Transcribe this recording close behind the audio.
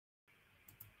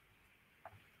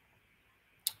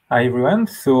Hi everyone,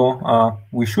 so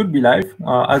we should be live.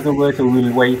 As always, we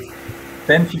will wait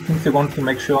 10-15 seconds to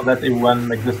make sure that everyone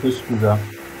makes the switch to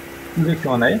the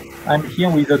Q&A. I'm here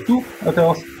with the two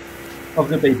authors of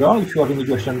the paper. If you have any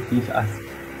questions, please ask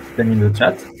them in the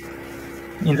chat.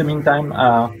 In the meantime,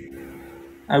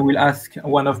 I will ask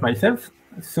one of myself.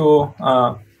 So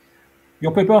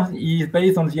your paper is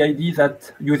based on the idea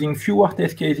that using fewer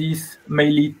test cases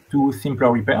may lead to simpler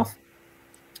repairs.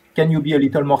 Can you be a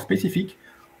little more specific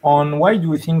on why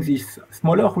do you think these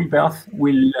smaller repairs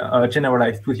will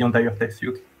generalize to the entire test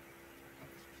suite?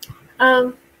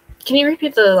 Can you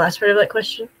repeat the last part of that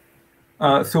question?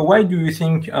 So why do you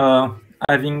think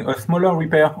having a smaller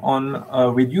repair on a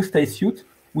reduced test suite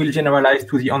will generalize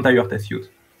to the entire test suite?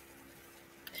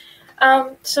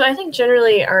 So I think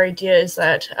generally our idea is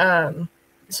that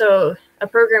so a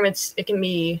program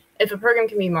if a program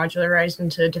can be modularized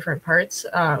into different parts,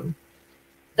 then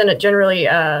it generally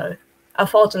a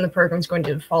fault in the program is going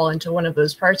to fall into one of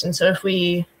those parts. And so if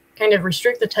we kind of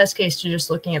restrict the test case to just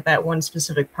looking at that one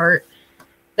specific part,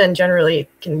 then generally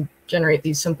it can generate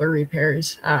these simpler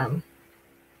repairs.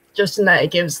 Just in that it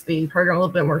gives the program a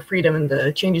little bit more freedom in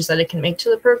the changes that it can make to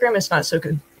the program. It's not so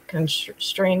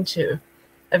constrained to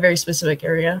a very specific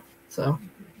area. So.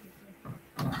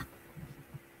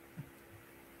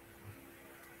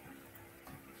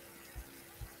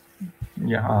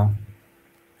 Yeah,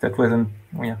 that wasn't,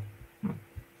 yeah.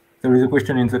 There is a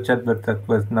question in the chat, but that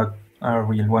was not a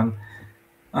real one.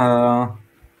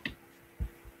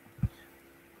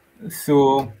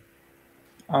 So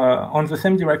on the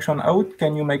same direction out,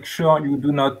 can you make sure you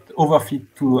do not overfit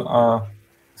to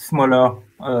smaller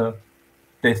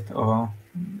test or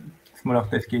smaller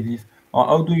test cases? Or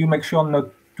how do you make sure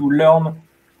not to learn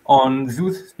on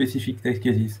those specific test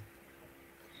cases?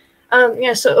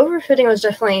 Yeah, so overfitting was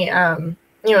definitely an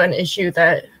issue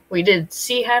that we did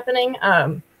see happening.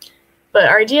 But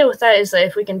our idea with that is that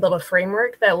if we can build a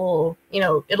framework that will,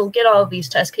 it'll get all of these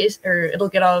test cases, or it'll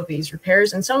get all of these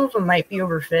repairs, and some of them might be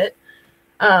overfit.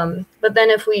 But then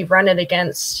if we run it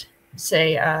against,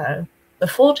 say, the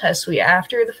full test suite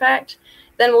after the fact,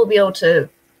 then we'll be able to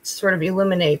sort of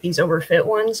eliminate these overfit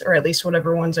ones, or at least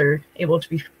whatever ones are able to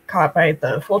be caught by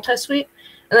the full test suite.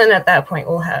 And then at that point,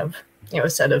 we'll have a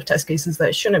set of test cases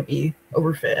that shouldn't be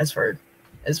overfit as far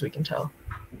as we can tell.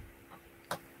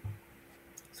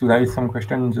 So there is some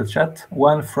question in the chat.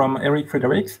 One from Eric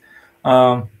Fredericks.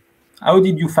 How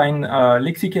did you find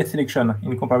lexicase selection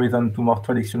in comparison to more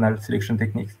traditional selection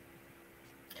techniques?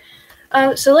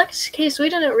 So lexicase, we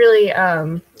didn't really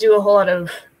do a whole lot of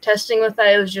testing with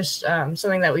that. It was just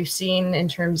something that we've seen in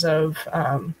terms of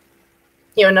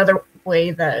another way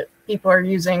that people are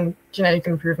using genetic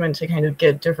improvement to kind of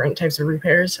get different types of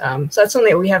repairs. So that's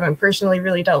something that we haven't personally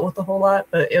really dealt with a whole lot,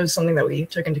 but it was something that we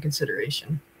took into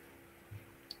consideration.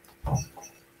 All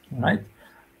right.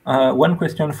 One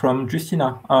question from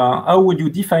Justina. How would you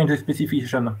define the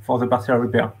specification for the partial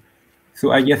repair?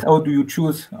 So I guess, how do you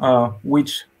choose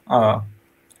which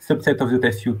subset of the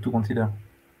test suite to consider?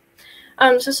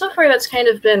 So far that's kind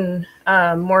of been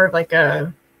more of like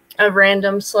a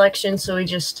random selection. So we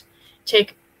just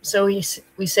take, so we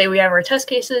say we have our test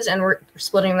cases and we're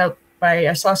splitting them up by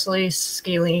isosceles,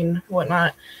 scaling,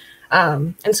 whatnot.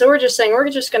 And so we're just saying we're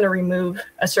just going to remove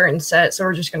a certain set. So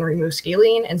we're just going to remove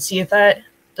scaling and see if that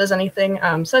does anything.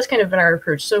 So that's kind of been our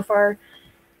approach so far.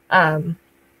 And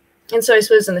so I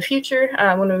suppose in the future,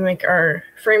 when we make our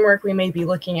framework, we may be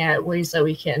looking at ways that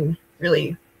we can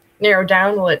really narrow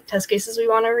down what test cases we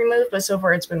want to remove. But so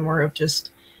far, it's been more of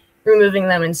just removing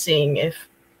them and seeing if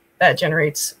that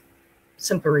generates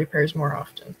simpler repairs more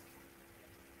often.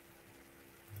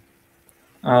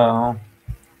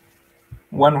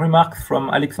 One remark from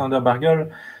Alexander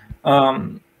Bargel.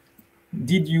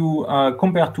 Did you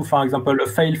compare to, for example, a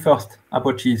fail-first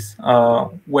approaches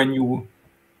when you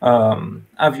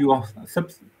have your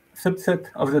subset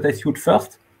of the test suite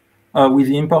first, with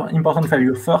the important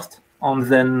failure first, and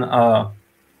then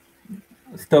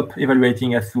stop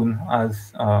evaluating as soon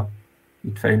as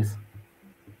it fails?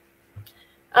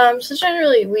 So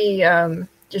generally, we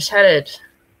just had it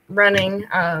running,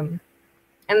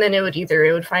 and then it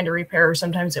would find a repair, or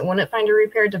sometimes it wouldn't find a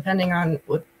repair, depending on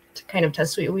what kind of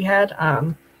test suite we had.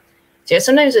 So yeah,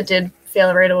 sometimes it did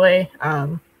fail right away,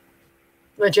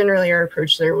 but generally our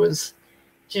approach there was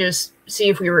to just see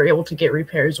if we were able to get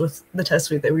repairs with the test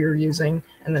suite that we were using,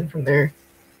 and then from there,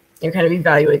 kind of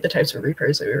evaluate the types of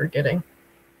repairs that we were getting.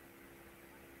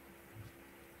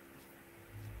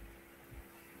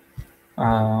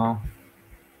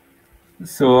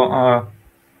 So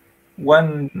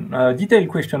one detailed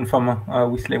question from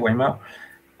Wesley Weimer.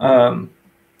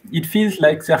 it feels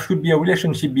like there should be a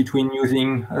relationship between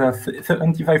using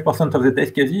 75% of the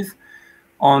test cases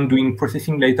on doing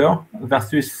processing later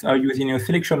versus using a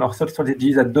selection or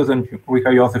sub-strategy that doesn't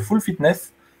require the full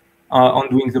fitness on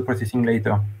doing the processing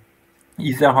later.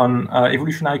 Is there an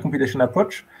evolutionary computation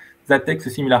approach that takes a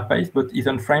similar pace but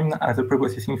isn't framed as a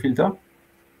pre-processing filter?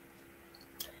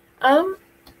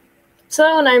 So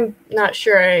that one I'm not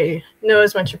sure I know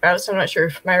as much about, so I'm not sure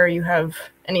if, Myra, you have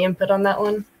any input on that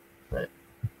one. But.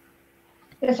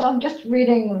 Yeah, so I'm just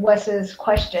reading Wes's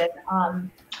question.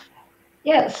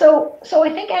 Yeah, so I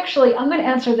think actually I'm going to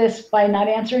answer this by not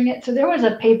answering it. So there was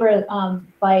a paper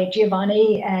by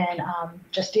Giovanni and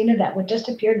Justina that would just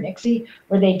appeared in ICSE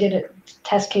where they did a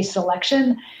test case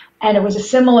selection, and it was a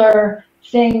similar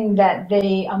thing that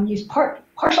they used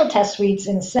partial test suites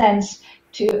in a sense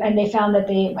and they found that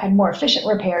they had more efficient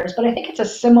repairs. But I think it's a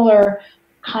similar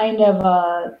kind of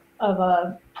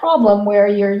a problem where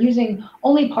you're using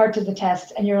only parts of the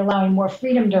test and you're allowing more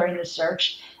freedom during the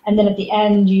search. And then at the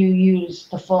end, you use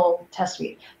the full test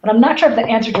suite. But I'm not sure if that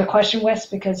answered your question, Wes,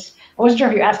 because I wasn't sure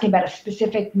if you're asking about a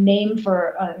specific name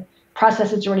for a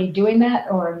process that's already doing that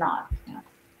or not. Yeah.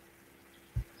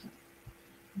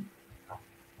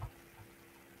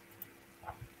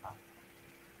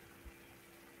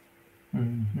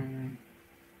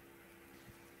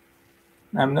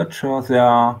 I'm not sure there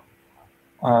are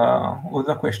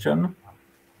other questions.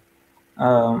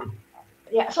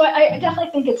 Yeah, so I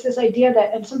definitely think it's this idea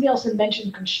that, and somebody else had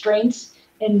mentioned constraints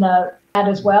in that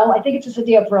as well. I think it's this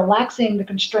idea of relaxing the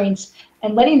constraints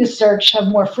and letting the search have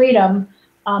more freedom,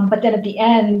 but then at the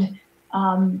end,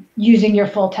 using your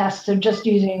full test, so just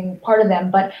using part of them.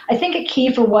 But I think a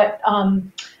key for what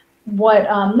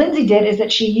Linsey did is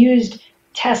that she used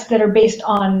tests that are based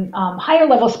on higher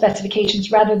level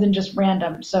specifications rather than just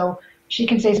random. So she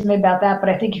can say something about that, but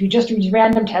I think if you just use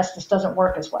random tests, this doesn't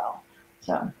work as well.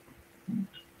 So.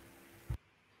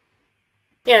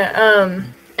 Yeah,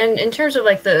 and in terms of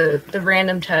like the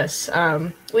random tests,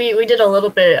 we did a little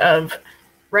bit of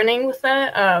running with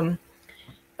that,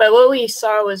 but what we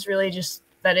saw was really just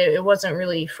that it wasn't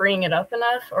really freeing it up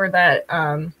enough, or that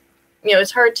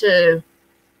it's hard to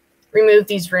remove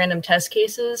these random test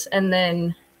cases and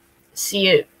then see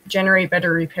it generate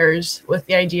better repairs, with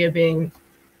the idea being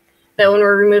that when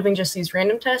we're removing just these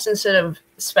random tests, instead of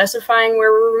specifying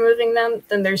where we're removing them,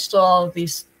 then there's still all of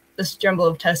this jumble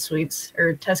of test suites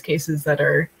or test cases that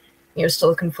are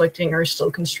still conflicting or still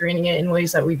constraining it in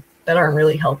ways that aren't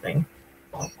really helping.